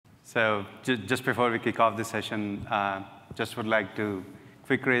So just before we kick off this session, just would like to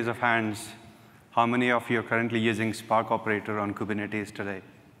quick raise of hands. How many of you are currently using Spark Operator on Kubernetes today?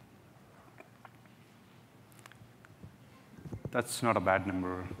 That's not a bad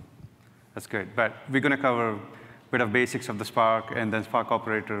number. That's good. But we're going to cover a bit of basics of the Spark and then Spark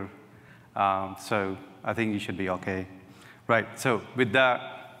Operator. So I think you should be OK. Right. So with that,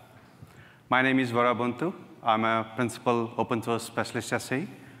 my name is Vara Bonthu. I'm a principal open source specialist SE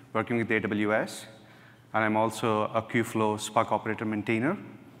working with AWS. And I'm also a Kubeflow Spark Operator maintainer.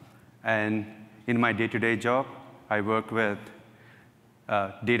 And in my day-to-day job, I work with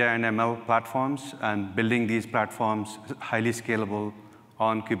data and ML platforms and building these platforms highly scalable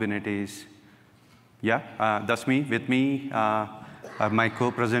on Kubernetes. Yeah, that's me. With me, my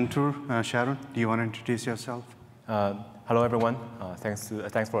co-presenter, Chaoran. Do you want to introduce yourself? Hello, everyone. Thanks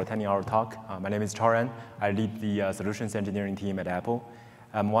for attending our talk. My name is Chaoran. I lead the solutions engineering team at Apple.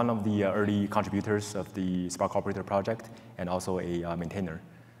 I'm one of the early contributors of the Spark Operator project and also a maintainer.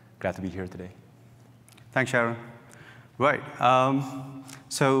 Glad to be here today. Thanks, Chaoran. Right.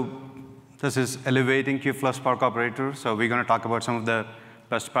 So this is elevating Kubeflow Spark Operator. So we're going to talk about some of the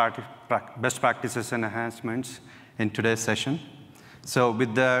best practices and enhancements in today's session. So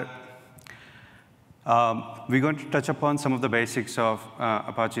with that, we're going to touch upon some of the basics of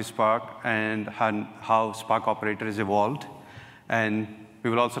Apache Spark and how Spark Operator is evolved. And we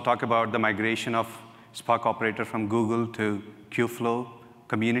will also talk about the migration of Spark Operator from Google to Kubeflow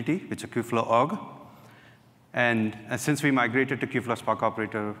community, which is Kubeflow org. And since we migrated to Kubeflow Spark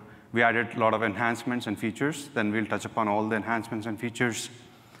Operator, we added a lot of enhancements and features. Then we'll touch upon all the enhancements and features.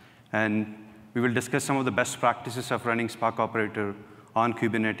 And we will discuss some of the best practices of running Spark Operator on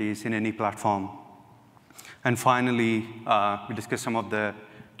Kubernetes in any platform. And finally, we discuss some of the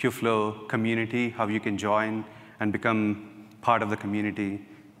Kubeflow community, how you can join and become part of the community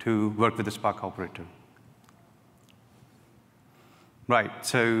to work with the Spark Operator. Right,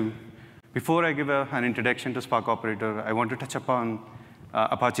 so before I give an introduction to Spark Operator, I want to touch upon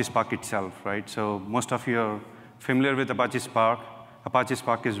Apache Spark itself, right? So most of you are familiar with Apache Spark. Apache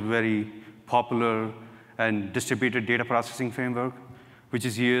Spark is very popular and distributed data processing framework, which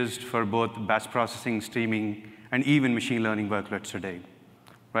is used for both batch processing, streaming, and even machine learning workloads today,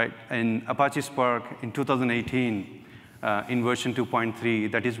 right? In Apache Spark in 2018, in version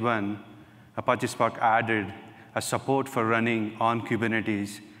 2.3, that is when Apache Spark added a support for running on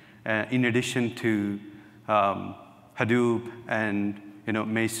Kubernetes in addition to Hadoop and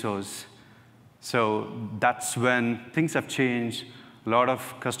Mesos. So that's when things have changed. A lot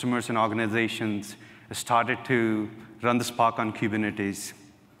of customers and organizations started to run the Spark on Kubernetes.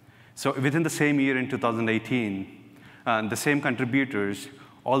 So within the same year in 2018, the same contributors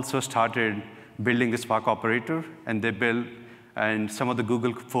also started building the Spark Operator, and they built, and some of the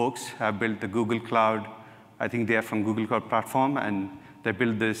Google folks have built the Google Cloud. I think they are from Google Cloud Platform, and they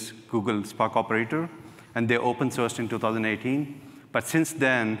built this Google Spark Operator, and they open sourced in 2018. But since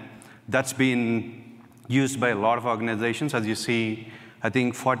then, that's been used by a lot of organizations. As you see, I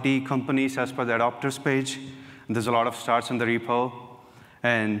think 40 companies as per the adopters page, and there's a lot of starts in the repo.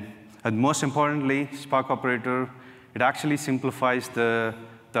 And most importantly, Spark Operator, it actually simplifies the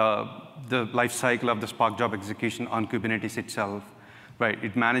life cycle of the Spark job execution on Kubernetes itself. Right?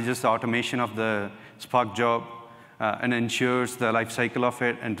 It manages the automation of the Spark job and ensures the life cycle of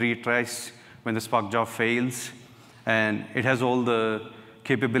it and retries when the Spark job fails. And it has all the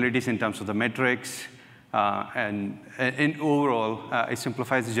capabilities in terms of the metrics. And overall, it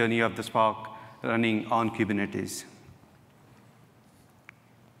simplifies the journey of the Spark running on Kubernetes.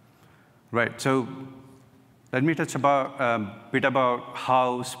 Right. So let me touch a bit about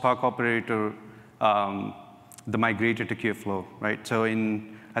how Spark Operator migrated to Kubeflow, right? So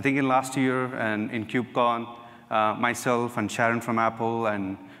I think in last year and in KubeCon, myself and Chaoran from Apple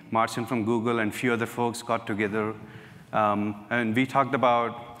and Marcin from Google and a few other folks got together. And we talked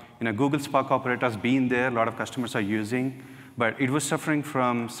about Google Spark Operator has been there. A lot of customers are using. But it was suffering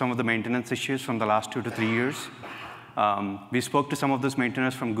from some of the maintenance issues from the last 2 to 3 years. We spoke to some of those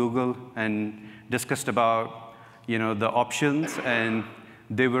maintainers from Google and discussed about the options, and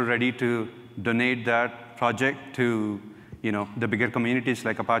they were ready to donate that project to the bigger communities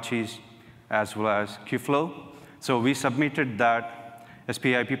like Apache as well as Kubeflow. So we submitted that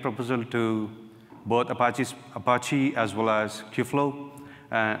SPIP proposal to both Apache as well as Kubeflow.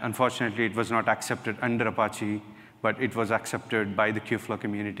 Unfortunately, it was not accepted under Apache, but it was accepted by the Kubeflow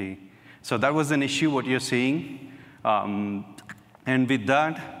community. So that was an issue, what you're seeing. And with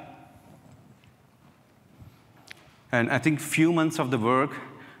that, and I think few months of the work,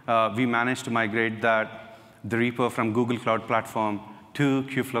 we managed to migrate the repo from Google Cloud Platform to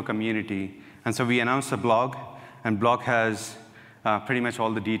Kubeflow community. And so we announced a blog, and blog has pretty much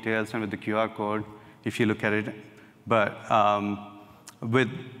all the details and with the QR code, if you look at it. But with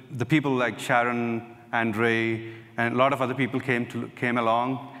the people like Chaoran, Andre, and a lot of other people came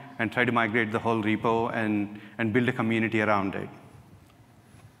along and tried to migrate the whole repo and build a community around it.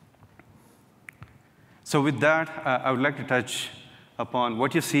 So with that, I would like to touch upon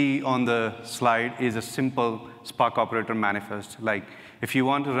what you see on the slide is a simple Spark operator manifest. Like, if you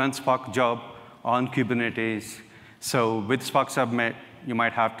want to run Spark job on Kubernetes, so with Spark submit, you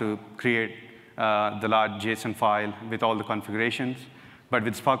might have to create the large JSON file with all the configurations. But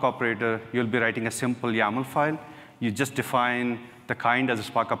with Spark operator, you'll be writing a simple YAML file. You just define the kind as a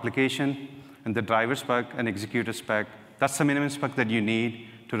Spark application, and the driver spec and executor spec. That's the minimum spec that you need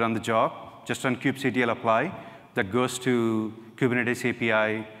to run the job. Just run kubectl apply that goes to Kubernetes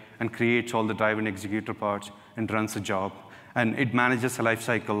API and creates all the driver and executor parts and runs the job. And it manages the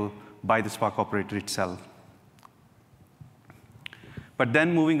lifecycle by the Spark operator itself. But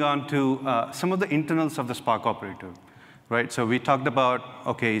then moving on to some of the internals of the Spark operator. Right? So we talked about,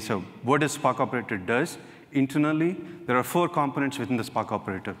 OK, so what does Spark operator does? Internally, there are 4 components within the Spark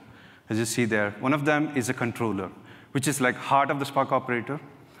operator, as you see there. One of them is a controller, which is like heart of the Spark operator.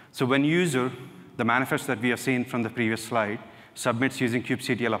 So when user, the manifest that we have seen from the previous slide, submits using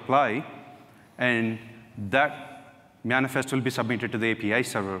kubectl apply, and that manifest will be submitted to the API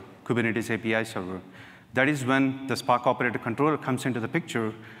server, Kubernetes API server. That is when the Spark operator controller comes into the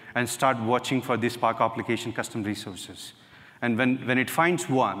picture and start watching for these Spark application custom resources. And when it finds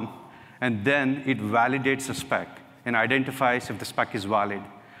one, and then it validates the spec and identifies if the spec is valid.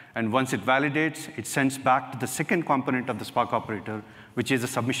 And once it validates, it sends back to the second component of the Spark operator, which is a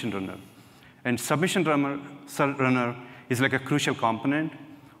submission runner. And submission runner is like a crucial component.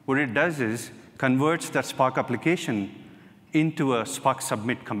 What it does is converts that Spark application into a Spark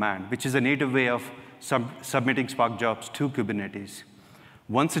submit command, which is a native way of submitting Spark jobs to Kubernetes.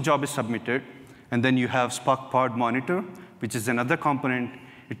 Once a job is submitted, and then you have Spark pod monitor, which is another component.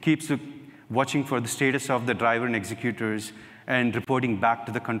 It keeps watching for the status of the driver and executors and reporting back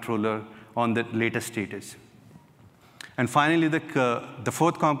to the controller on the latest status. And finally, the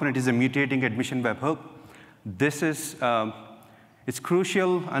fourth component is a mutating admission webhook. This is it's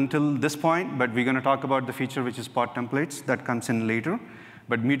crucial until this point, but we're going to talk about the feature, which is pod templates, that comes in later.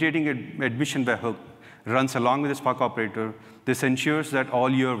 But mutating admission webhook runs along with the Spark operator. This ensures that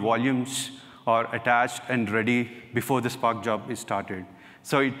all your volumes are attached and ready before the Spark job is started.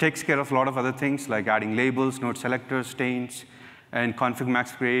 So it takes care of a lot of other things, like adding labels, node selectors, stains, and config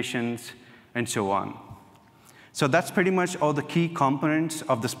max creations, and so on. So that's pretty much all the key components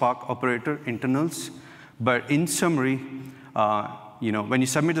of the Spark operator internals. But in summary, when you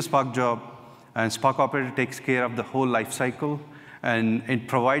submit a Spark job, and Spark operator takes care of the whole life cycle, and it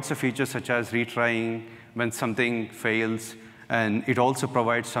provides a feature such as retrying when something fails, and it also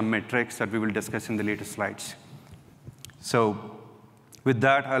provides some metrics that we will discuss in the later slides. So with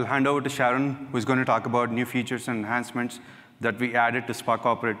that, I'll hand over to Chaoran, who's going to talk about new features and enhancements that we added to Spark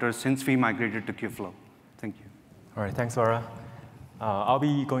operators since we migrated to Kubeflow. Thank you. All right, thanks, Vara. I'll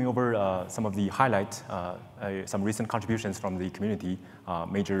be going over some of the highlights, some recent contributions from the community,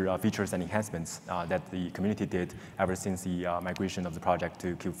 major features and enhancements that the community did ever since the migration of the project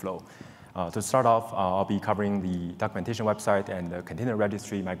to Kubeflow. To start off, I'll be covering the documentation website and the container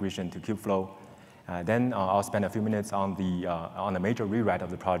registry migration to Kubeflow. Then I'll spend a few minutes on the major rewrite of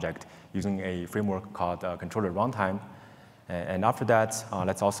the project using a framework called controller runtime. And after that,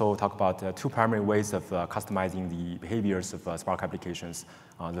 let's also talk about 2 primary ways of customizing the behaviors of Spark applications.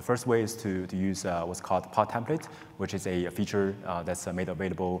 The first way is to use what's called pod template, which is a feature that's made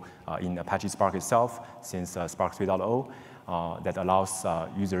available in Apache Spark itself since Spark 3.0 that allows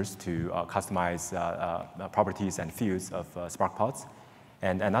users to customize properties and fields of Spark pods.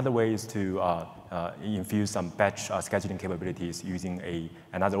 And another way is to infuse some batch scheduling capabilities using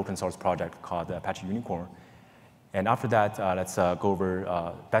another open source project called Apache Unicorn. And after that, let's go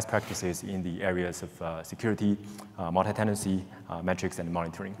over best practices in the areas of security, multi-tenancy, metrics, and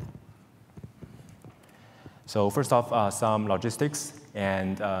monitoring. So first off, some logistics.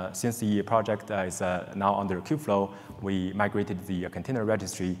 And since the project is now under Kubeflow, we migrated the container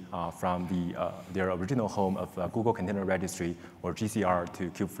registry from their original home of Google Container Registry, or GCR, to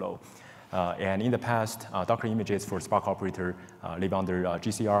Kubeflow. And in the past, Docker images for Spark operator live under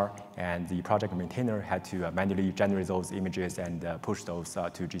GCR, and the project maintainer had to manually generate those images and push those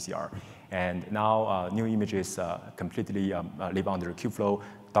to GCR. And now new images completely live under Kubeflow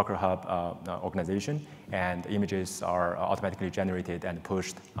Docker Hub organization, and images are automatically generated and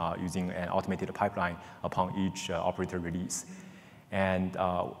pushed using an automated pipeline upon each operator release. And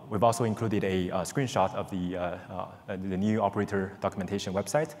we've also included a screenshot of the new operator documentation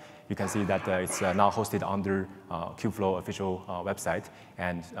website. You can see that it's now hosted under Kubeflow official website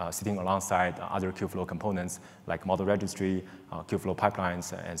and sitting alongside other Kubeflow components like model registry, Kubeflow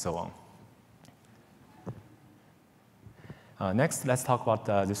pipelines, and so on. Next, let's talk about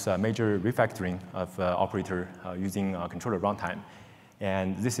this major refactoring of operator using controller runtime.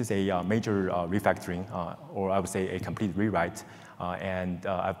 And this is a major refactoring, or I would say a complete rewrite. And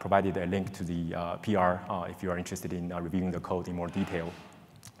I've provided a link to the PR if you are interested in reviewing the code in more detail.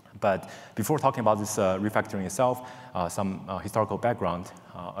 But before talking about this refactoring itself, some historical background.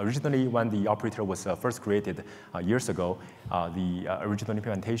 Originally, when the operator was first created years ago, the original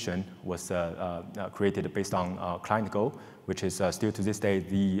implementation was created based on client Go, which is still to this day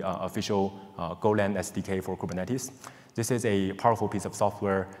the official Golang SDK for Kubernetes. This is a powerful piece of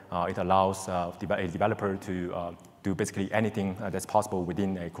software. It allows a developer to do basically anything that's possible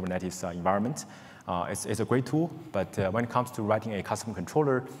within a Kubernetes environment. It's a great tool, but when it comes to writing a custom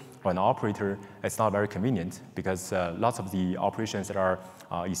controller or an operator, it's not very convenient because lots of the operations that are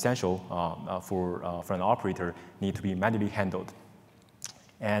essential for an operator need to be manually handled.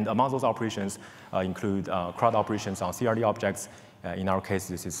 And among those operations include CRUD operations on CRD objects. In our case,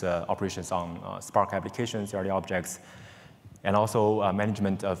 this is operations on Spark application CRD objects, and also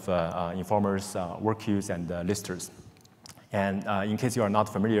management of informers, work queues, and listers. And in case you are not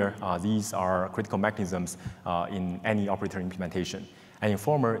familiar, these are critical mechanisms in any operator implementation. An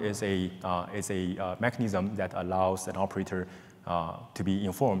informer is a mechanism that allows an operator to be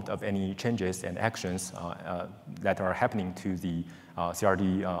informed of any changes and actions that are happening to the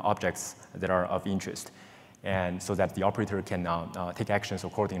CRD objects that are of interest, and so that the operator can take actions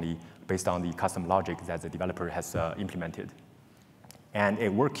accordingly based on the custom logic that the developer has implemented. And a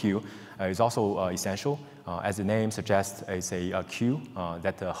work queue is also essential. As the name suggests, it's a queue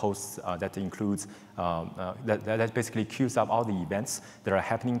that hosts, that includes, that basically queues up all the events that are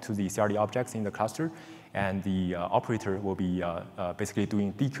happening to the CRD objects in the cluster. And the operator will be basically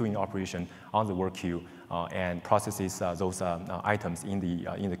doing dequeuing operation on the work queue and processes those items in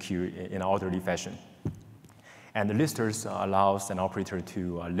the queue in an orderly fashion. And the listers allows an operator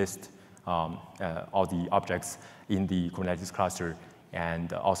to list all the objects in the Kubernetes cluster,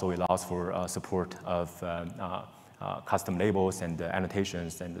 and also allows for support of custom labels and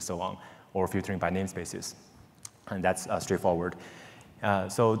annotations and so on, or filtering by namespaces. And that's straightforward.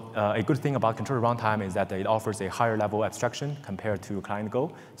 So a good thing about controller runtime is that it offers a higher level abstraction compared to client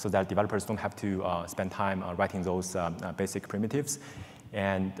Go, so that developers don't have to spend time writing those basic primitives.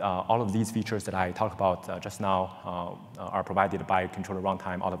 And all of these features that I talked about just now are provided by controller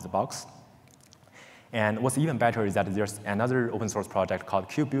runtime out of the box. And what's even better is that there's another open source project called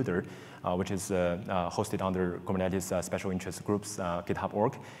KubeBuilder, which is hosted under Kubernetes Special Interest Group's GitHub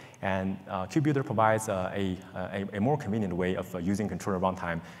org. And KubeBuilder provides a more convenient way of using controller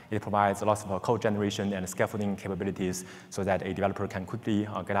runtime. It provides lots of code generation and scaffolding capabilities so that a developer can quickly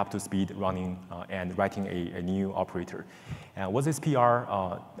get up to speed running and writing a new operator. And what this PR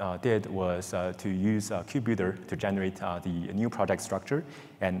did was to use KubeBuilder to generate the new project structure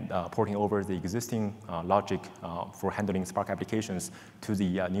and porting over the existing logic for handling Spark applications to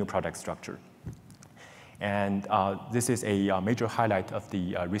the new project structure. And this is a major highlight of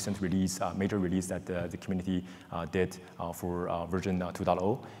the recent release, major release that the community did for version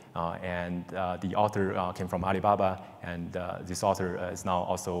 2.0. And the author came from Alibaba, and this author is now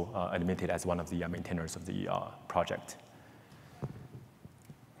also admitted as one of the maintainers of the project.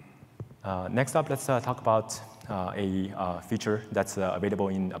 Next up, let's talk about a feature that's available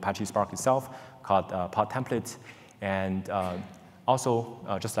in Apache Spark itself called pod template. And also,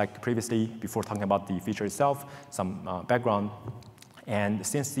 just like previously, before talking about the feature itself, some background. And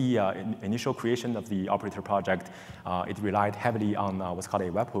since the initial creation of the operator project, it relied heavily on what's called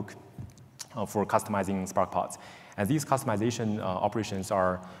a webhook for customizing Spark pods. And these customization operations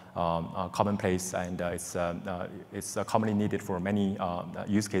are commonplace, and it's commonly needed for many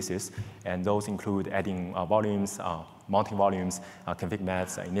use cases. And those include adding volumes, mounting volumes, config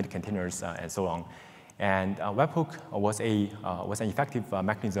maps, init containers, and so on. And webhook was an effective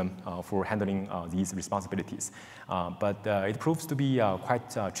mechanism for handling these responsibilities. But it proves to be quite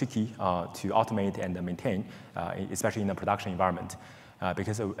tricky to automate and maintain, especially in a production environment.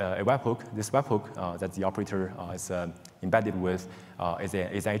 Because this webhook that the operator is embedded with is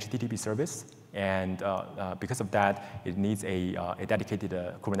an HTTP service. And because of that, it needs a dedicated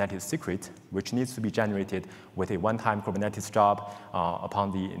Kubernetes secret, which needs to be generated with a one-time Kubernetes job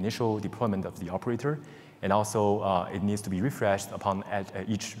upon the initial deployment of the operator. And also, it needs to be refreshed upon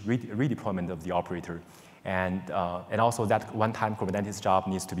each redeployment of the operator. And also that one-time Kubernetes job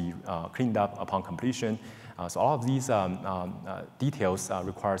needs to be cleaned up upon completion. So all of these details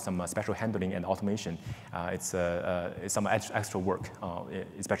require some special handling and automation. It's some extra work,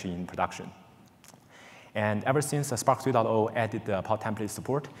 especially in production. And ever since Spark 3.0 added pod template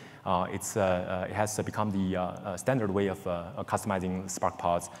support, it has become the standard way of customizing Spark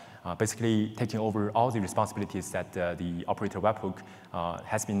pods, basically taking over all the responsibilities that the operator webhook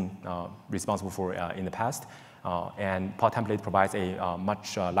has been responsible for in the past. And pod template provides a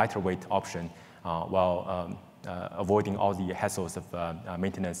much lighter weight option while avoiding all the hassles of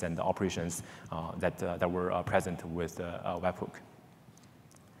maintenance and operations that were present with webhook.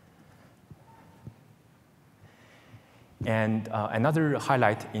 And another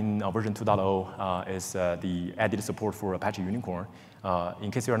highlight in version 2.0 is the added support for Apache Unicorn. In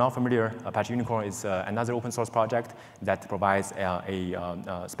case you are not familiar, Apache Unicorn is another open source project that provides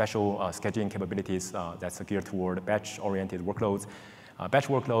a special scheduling capabilities that's geared toward batch-oriented workloads. Batch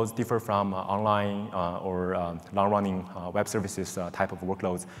workloads differ from online or long-running web services type of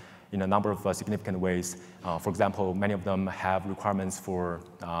workloads in a number of significant ways. For example, many of them have requirements for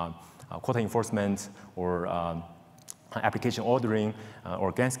quota enforcement or application ordering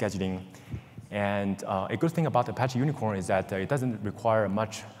or GAN scheduling. And a good thing about Apache Unicorn is that it doesn't require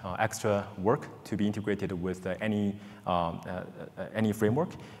much extra work to be integrated with any framework.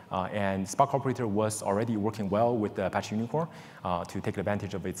 And Spark Operator was already working well with Apache Unicorn to take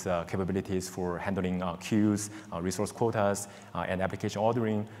advantage of its capabilities for handling queues, resource quotas, and application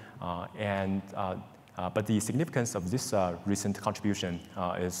ordering. But the significance of this recent contribution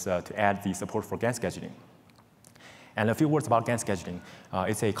is to add the support for GAN scheduling. And a few words about GAN scheduling.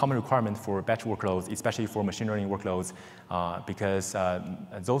 It's a common requirement for batch workloads, especially for machine learning workloads, because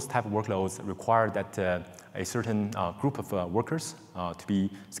those type of workloads require that a certain group of workers to be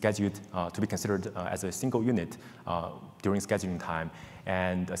scheduled, to be considered as a single unit during scheduling time.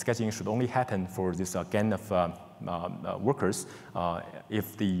 And scheduling should only happen for this GAN of workers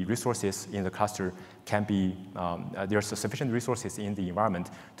if the resources in the cluster can be, there's sufficient resources in the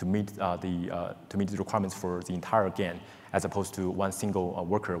environment to meet the requirements for the entire GAN, as opposed to one single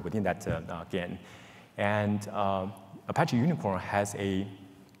worker within that GAN. And Apache Unicorn has a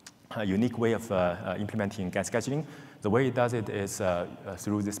unique way of implementing GAN scheduling. The way it does it is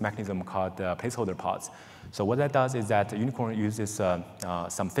through this mechanism called placeholder pods. So what that does is that Unicorn uses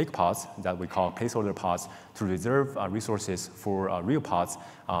some fake pods that we call placeholder pods to reserve resources for real pods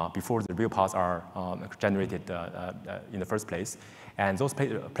before the real pods are generated in the first place. And those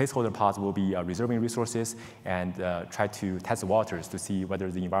placeholder pods will be reserving resources and try to test the waters to see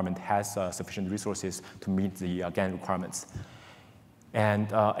whether the environment has sufficient resources to meet the GAN requirements.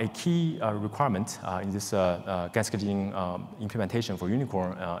 And a key requirement in this GAN scheduling implementation for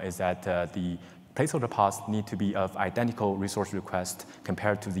Unicorn is that the placeholder pods need to be of identical resource request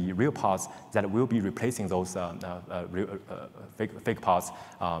compared to the real pods that will be replacing those fake pods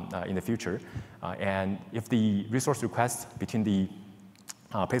in the future. And if the resource requests between the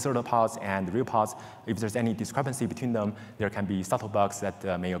placeholder pods and the real pods, if there's any discrepancy between them, there can be subtle bugs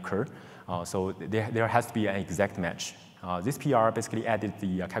that may occur. So there has to be an exact match. This PR basically added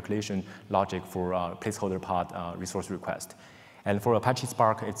the calculation logic for placeholder pod resource request. And for Apache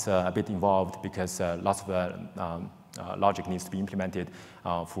Spark, it's a bit involved because lots of logic needs to be implemented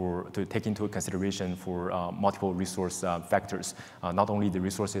to take into consideration for multiple resource factors, not only the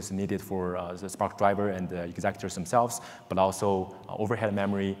resources needed for the Spark driver and the executors themselves, but also overhead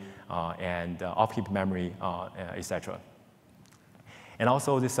memory and off-heap memory, etc. And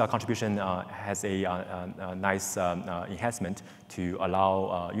also, this contribution has a nice enhancement to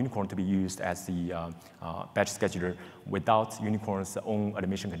allow Unicorn to be used as the batch scheduler without Unicorn's own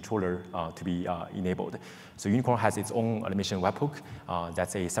automation controller to be enabled. So Unicorn has its own automation webhook.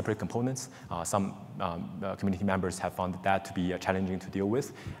 That's a separate component. Some community members have found that to be challenging to deal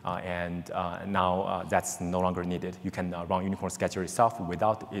with. And now that's no longer needed. You can run Unicorn scheduler itself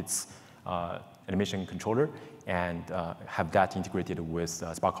without its automation controller and have that integrated with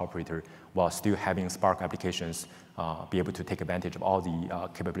Spark Operator while still having Spark applications be able to take advantage of all the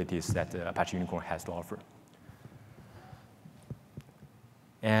capabilities that Apache Unicorn has to offer.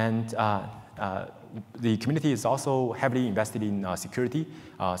 And the community is also heavily invested in security.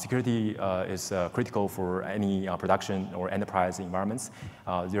 Security is critical for any production or enterprise environments.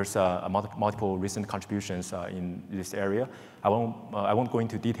 There's multiple recent contributions in this area. I won't go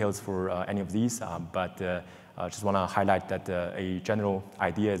into details for any of these, but I just want to highlight that a general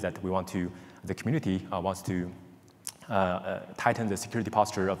idea is that the community wants to tighten the security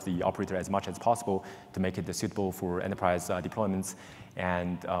posture of the operator as much as possible to make it suitable for enterprise deployments.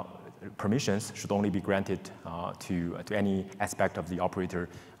 And permissions should only be granted to any aspect of the operator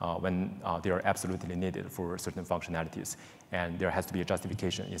when they are absolutely needed for certain functionalities. And there has to be a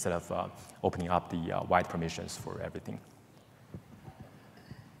justification instead of opening up the wide permissions for everything.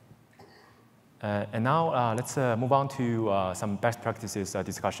 And now let's move on to some best practices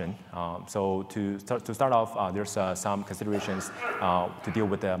discussion. So to start off, there's some considerations to deal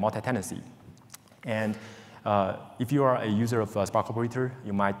with multi-tenancy. And if you are a user of Spark Operator,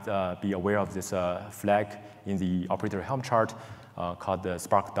 you might be aware of this flag in the operator Helm chart called the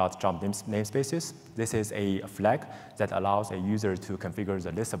spark.jump namespaces. This is a flag that allows a user to configure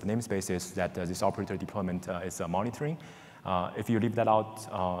the list of namespaces that this operator deployment is monitoring. If you leave that out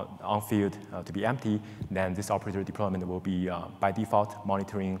on field to be empty, then this operator deployment will be by default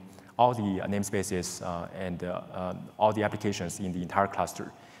monitoring all the namespaces and all the applications in the entire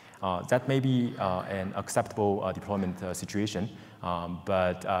cluster. That may be an acceptable deployment situation,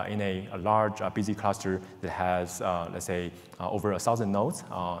 but in a large, busy cluster that has, let's say, over 1,000 nodes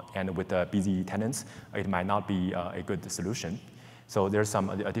and with busy tenants, it might not be a good solution. So there's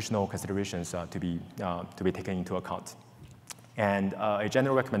some additional considerations to be taken into account. And a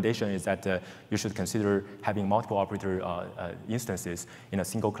general recommendation is that you should consider having multiple operator instances in a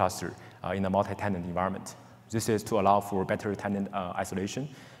single cluster in a multi-tenant environment. This is to allow for better tenant isolation,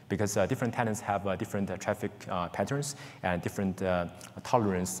 because different tenants have different traffic patterns and different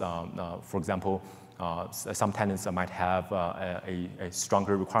tolerance. For example, some tenants might have a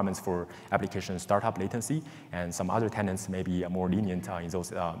stronger requirements for application startup latency, and some other tenants may be more lenient in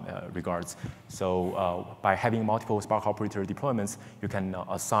those regards. So by having multiple Spark Operator deployments, you can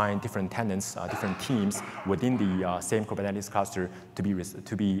assign different tenants, different teams within the same Kubernetes cluster to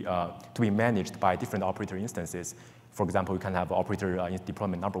be managed by different operator instances. For example, you can have operator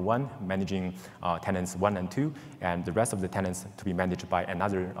deployment number 1 managing tenants 1 and 2, and the rest of the tenants to be managed by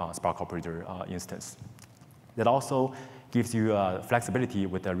another Spark Operator instance. That also gives you flexibility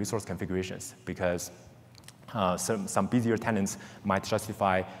with the resource configurations, because some busier tenants might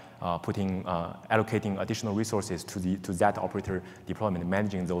justify allocating additional resources to that operator deployment,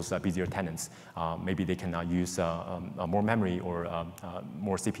 managing those busier tenants. Maybe they can use more memory or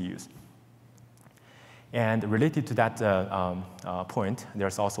more CPUs. And related to that point,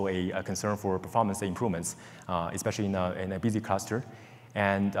 there's also a concern for performance improvements, especially in a busy cluster.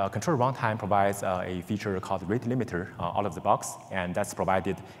 And control runtime provides a feature called rate limiter out of the box, and that's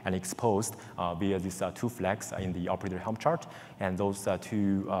provided and exposed via these 2 flags in the operator Helm chart. And those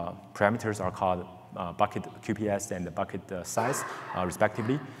 2 parameters are called bucket QPS and the bucket size,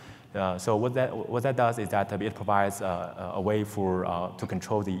 respectively. So what that does is that it provides a way to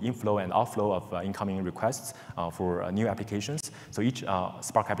control the inflow and outflow of incoming requests for new applications. So each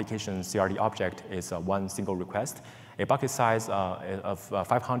Spark application CRD object is one single request. A bucket size of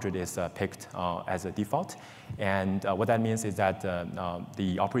 500 is picked as a default. And what that means is that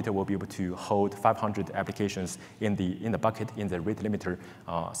the operator will be able to hold 500 applications in the bucket, in the rate limiter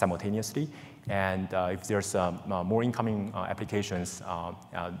simultaneously. And if there's more incoming applications,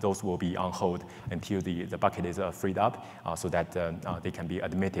 those will be on hold until the bucket is freed up so that they can be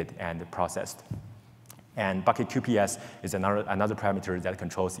admitted and processed. And bucket QPS is another parameter that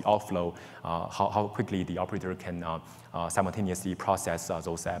controls the outflow, how quickly the operator can simultaneously process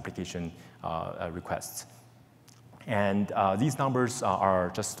those application requests. And these numbers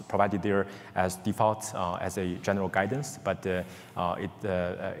are just provided there as default, as a general guidance, but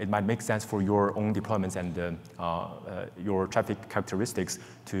it might make sense for your own deployments and your traffic characteristics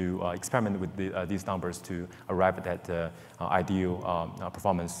to experiment with these numbers to arrive at that ideal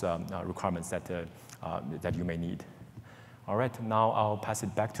performance requirements that you may need. All right, now I'll pass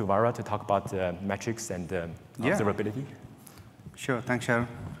it back to Vara to talk about metrics and observability. Sure, thanks, Chaoran.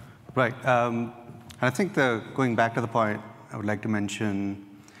 Right. I think going back to the point, I would like to mention,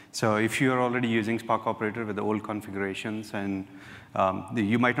 so if you're already using Spark Operator with the old configurations, and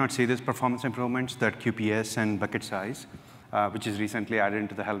you might not see these performance improvements, that QPS and bucket size, which is recently added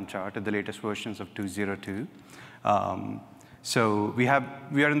into the Helm chart at the latest versions of 2.0.2. So we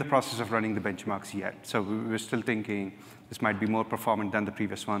are in the process of running the benchmarks yet. So we're still thinking this might be more performant than the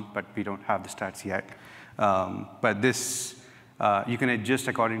previous one, but we don't have the stats yet. But this, you can adjust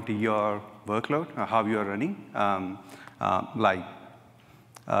according to your workload, how you are running. Like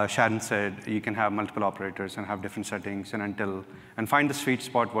Sharon said, you can have multiple operators and have different settings and find the sweet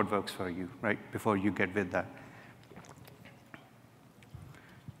spot what works for you, right, before you get with that.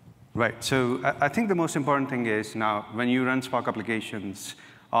 Right, so I think the most important thing is now when you run Spark applications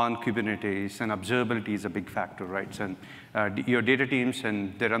on Kubernetes, and observability is a big factor, right? So your data teams,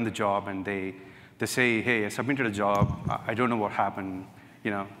 and they run the job, and they say, hey, I submitted a job, I don't know what happened.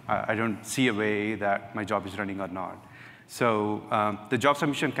 I don't see a way that my job is running or not. So the job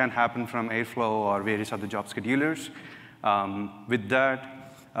submission can happen from Airflow or various other job schedulers. With that,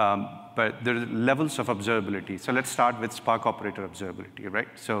 but there are levels of observability. So let's start with Spark Operator observability, right?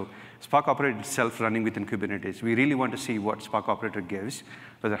 So Spark Operator itself running within Kubernetes. We really want to see what Spark Operator gives,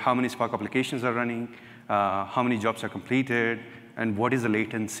 whether how many Spark applications are running, how many jobs are completed, and what is the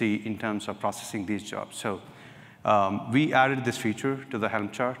latency in terms of processing these jobs. So we added this feature to the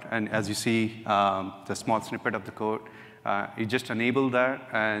Helm chart, and as you see, the small snippet of the code, it just enabled that,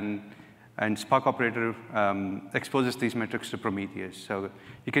 and Spark Operator exposes these metrics to Prometheus. So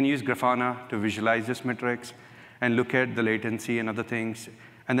you can use Grafana to visualize these metrics and look at the latency and other things.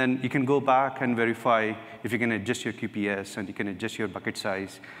 And then you can go back and verify if you can adjust your QPS and you can adjust your bucket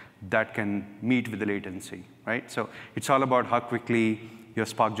size that can meet with the latency, right? So it's all about how quickly your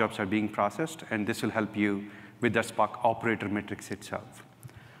Spark jobs are being processed, and this will help you with the Spark Operator metrics itself.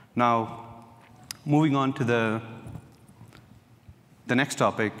 Now, moving on to the next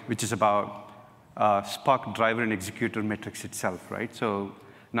topic, which is about Spark driver and executor metrics itself, right? So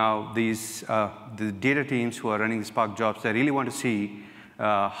now these the data teams who are running the Spark jobs, they really want to see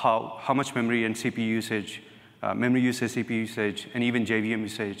how much memory and CPU usage, memory usage, CPU usage, and even JVM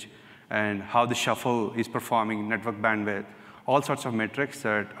usage, and how the shuffle is performing, network bandwidth, all sorts of metrics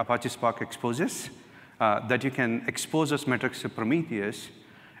that Apache Spark exposes, that you can expose those metrics to Prometheus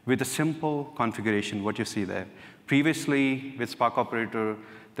with a simple configuration, what you see there. Previously, with Spark Operator,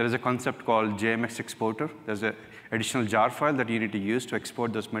 there is a concept called JMX exporter. There's an additional jar file that you need to use to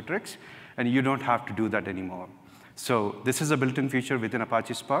export those metrics, and you don't have to do that anymore. So this is a built-in feature within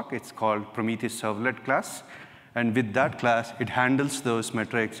Apache Spark. It's called Prometheus Servlet class. And with that class, it handles those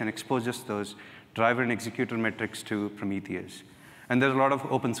metrics and exposes those driver and executor metrics to Prometheus. And there's a lot of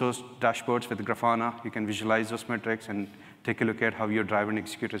open source dashboards with Grafana. You can visualize those metrics and take a look at how your driver and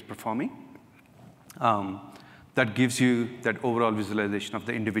executor is performing. That gives you that overall visualization of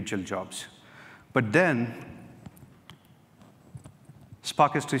the individual jobs. But then,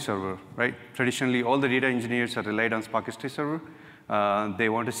 Spark S3 Server, right? Traditionally, all the data engineers are relied on Spark S3 Server. They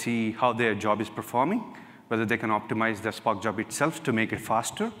want to see how their job is performing, whether they can optimize their Spark job itself to make it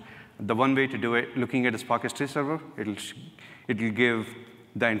faster. The one way to do it, looking at a Spark S3 Server, it'll give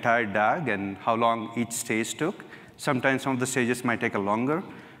the entire DAG and how long each stage took. Sometimes some of the stages might take a longer,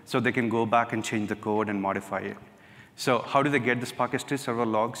 so they can go back and change the code and modify it. So how do they get the Spark S3 Server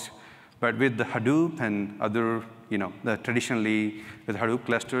logs? But with the Hadoop and other, traditionally with Hadoop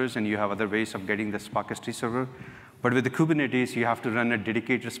clusters, and you have other ways of getting the Spark S3 Server. But with the Kubernetes, you have to run a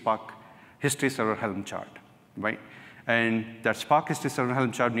dedicated Spark History Server Helm chart, right? And that Spark History Server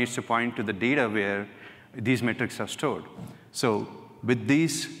Helm chart needs to point to the data where these metrics are stored. So with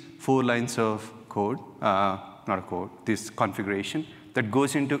these 4 lines of code, this configuration that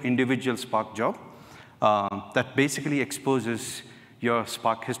goes into individual Spark job, that basically exposes your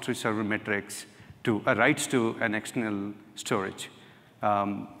Spark History Server metrics to writes to an external storage.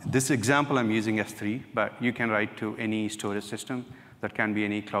 This example, I'm using S3, but you can write to any storage system. That can be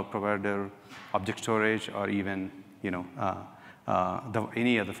any cloud provider, object storage, or even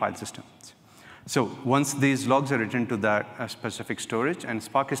any other file systems. So once these logs are written to that specific storage, and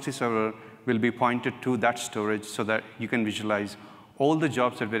Spark History Server will be pointed to that storage so that you can visualize all the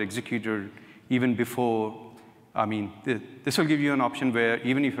jobs that were executed even before. This will give you an option where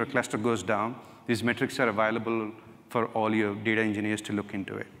even if your cluster goes down, these metrics are available for all your data engineers to look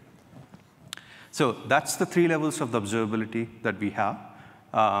into it. So that's the 3 levels of the observability that we have.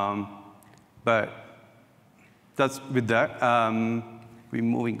 But that's with that. We're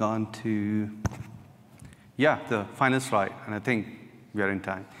moving on to, the final slide, and I think we are in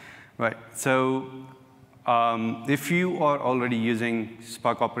time. Right, so if you are already using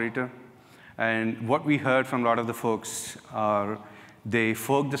Spark Operator, and what we heard from a lot of the folks are they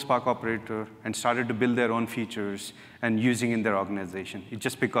forked the Spark Operator and started to build their own features and using in their organization. It's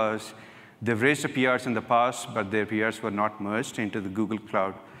just because they've raised the PRs in the past, but their PRs were not merged into the Google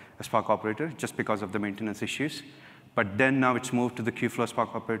Cloud Spark Operator just because of the maintenance issues. But then now it's moved to the Kubeflow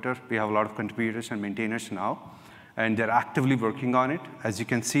Spark Operator. We have a lot of contributors and maintainers now, and they're actively working on it. As you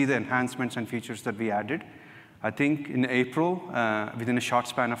can see, the enhancements and features that we added, I think in April, within a short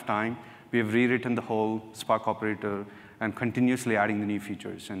span of time, we have rewritten the whole Spark Operator and continuously adding the new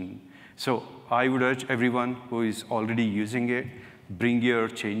features. And so I would urge everyone who is already using it, bring your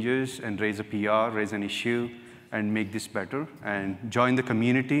changes and raise a PR, raise an issue, and make this better, and join the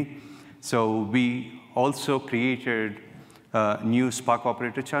community. So we also created a new Spark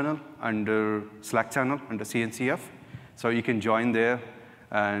Operator channel under Slack channel, under CNCF. So you can join there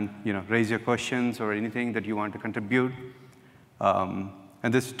and raise your questions or anything that you want to contribute.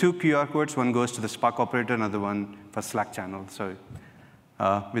 And there's 2 QR codes. One goes to the Spark operator, another one for Slack channel. So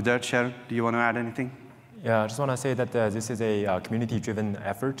with that, Chaoran, do you want to add anything? Yeah, I just want to say that this is a community-driven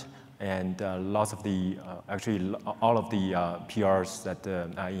effort, and lots of the, actually all of the PRs that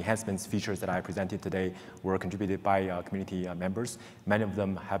enhancements features that I presented today were contributed by community members. Many of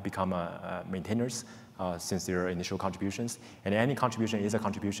them have become maintainers since their initial contributions. And any contribution is a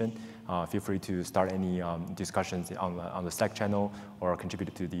contribution. Feel free to start any discussions on the Slack channel, or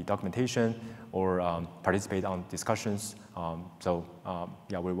contribute to the documentation, or participate on discussions.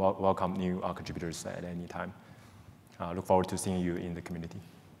 Yeah, we welcome new contributors at any time. Look forward to seeing you in the community.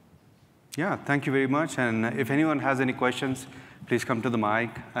 Yeah, thank you very much. And if anyone has any questions, please come to the mic.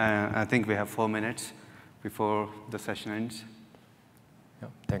 I think we have 4 minutes before the session ends. Yeah,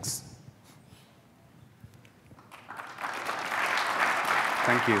 thanks.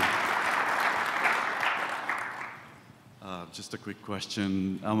 Thank you. Just a quick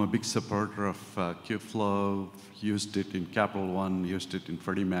question. I'm a big supporter of Kubeflow. Used it in Capital One, used it in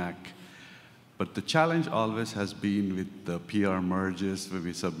Freddie Mac. But the challenge always has been with the PR merges when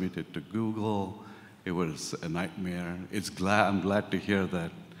we submitted to Google. It was a nightmare. I'm glad to hear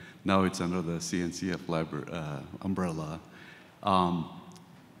that now it's under the CNCF umbrella.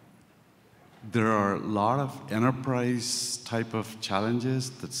 There are a lot of enterprise type of challenges,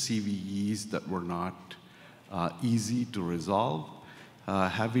 that CVEs that were not easy to resolve.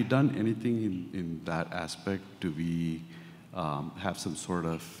 Have we done anything in that aspect? Do we have some sort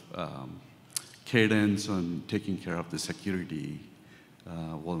of cadence on taking care of the security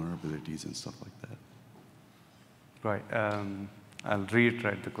vulnerabilities and stuff like that? Right. I'll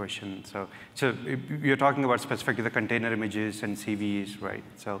reiterate the question. So you're talking about specifically the container images and CVEs, right?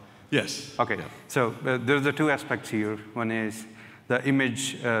 So yes. OK. Yeah. So there's the 2 aspects here. One is the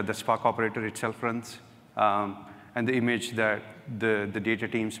image the Spark operator itself runs, and the image that the data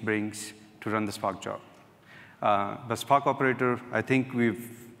teams brings to run the Spark job. The Spark operator, I think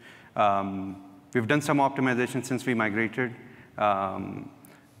we've done some optimization since we migrated,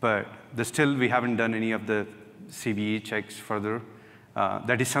 but still we haven't done any of the CVE checks further.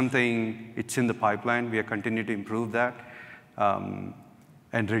 That is something, it's in the pipeline. We are continuing to improve that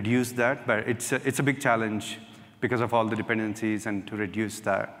and reduce that, but it's a big challenge because of all the dependencies and to reduce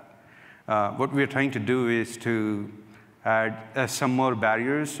that. What we are trying to do is to add some more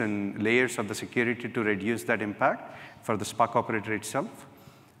barriers and layers of the security to reduce that impact for the Spark operator itself.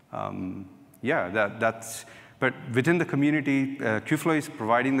 Yeah, but within the community, Kubeflow is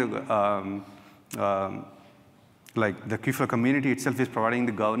providing the Kubeflow community itself is providing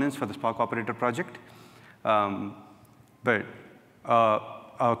the governance for the Spark operator project. But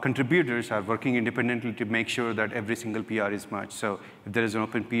our contributors are working independently to make sure that every single PR is merged. So if there is an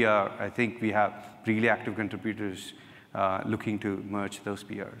open PR, I think we have really active contributors looking to merge those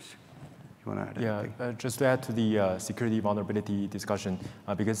PRs. You want to add anything? Yeah, just to add to the security vulnerability discussion,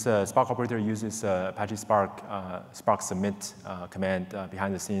 because Spark operator uses Apache Spark Spark submit command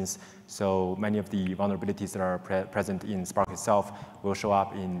behind the scenes, so many of the vulnerabilities that are present in Spark itself will show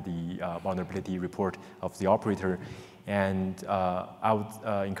up in the vulnerability report of the operator. And I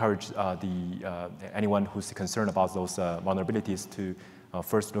would encourage anyone who's concerned about those vulnerabilities to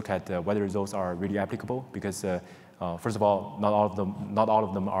first look at whether those are really applicable, because first of all, not all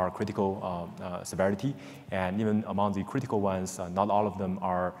of them are critical severity, and even among the critical ones, not all of them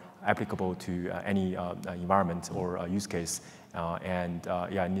are applicable to any environment or use case.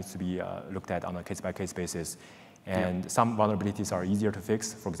 Yeah, it needs to be looked at on a case-by-case basis. And some vulnerabilities are easier to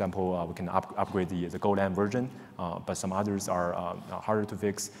fix. For example, we can upgrade the Golang version, but some others are harder to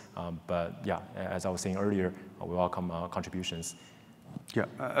fix. But yeah, as I was saying earlier, we welcome contributions. Yeah,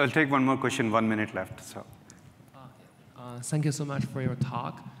 I'll take one more question, 1 minute left. So. Thank you so much for your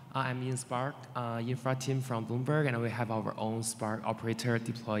talk. I'm in Spark infra team from Bloomberg, and we have our own Spark operator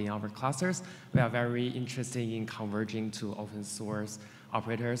deployed in our clusters. We are very interested in converging to open source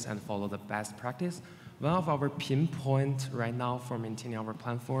operators and follow the best practice. One of our pinpoint right now for maintaining our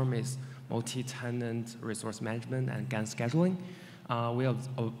platform is multi-tenant resource management and Gantt scheduling. We have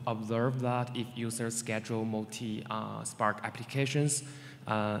observed that if users schedule multi-Spark applications,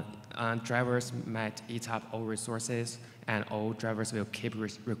 drivers might eat up all resources, and all drivers will keep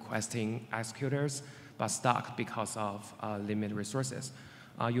requesting executors, but stuck because of limited resources.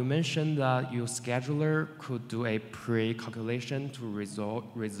 You mentioned that your scheduler could do a pre-calculation to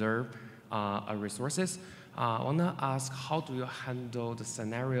reserve resources. I want to ask, how do you handle the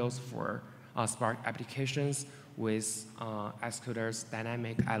scenarios for Spark applications with executors'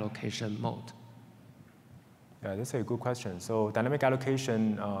 dynamic allocation mode? Yeah, that's a good question. So dynamic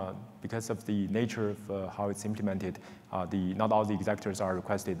allocation, because of the nature of how it's implemented, not all the executors are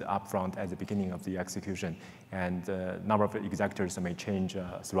requested upfront at the beginning of the execution, and the number of executors may change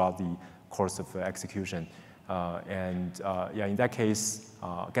throughout the course of execution. Yeah, in that case,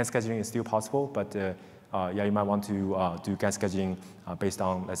 Gantt scheduling is still possible, but yeah, you might want to do Gantt scheduling based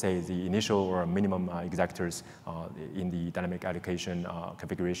on, let's say, the initial or minimum executors in the dynamic allocation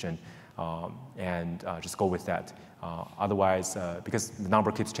configuration, and just go with that. Otherwise, because the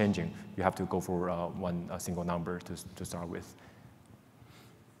number keeps changing, you have to go for one single number to start with.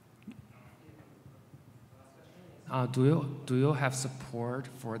 Do you have support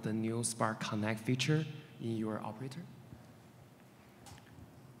for the new Spark Connect feature in your operator?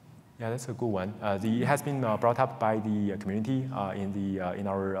 Yeah, that's a good one. It has been brought up by the community in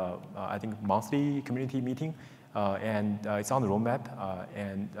our I think monthly community meeting, and it's on the roadmap.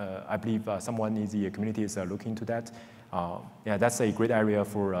 And I believe someone in the community is looking into that. Yeah, that's a great area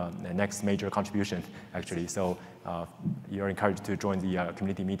for the next major contribution, actually. So you're encouraged to join the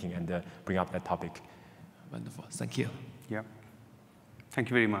community meeting and bring up that topic. Wonderful. Thank you. Yeah. Thank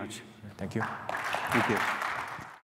you very much. Thank you. Thank you.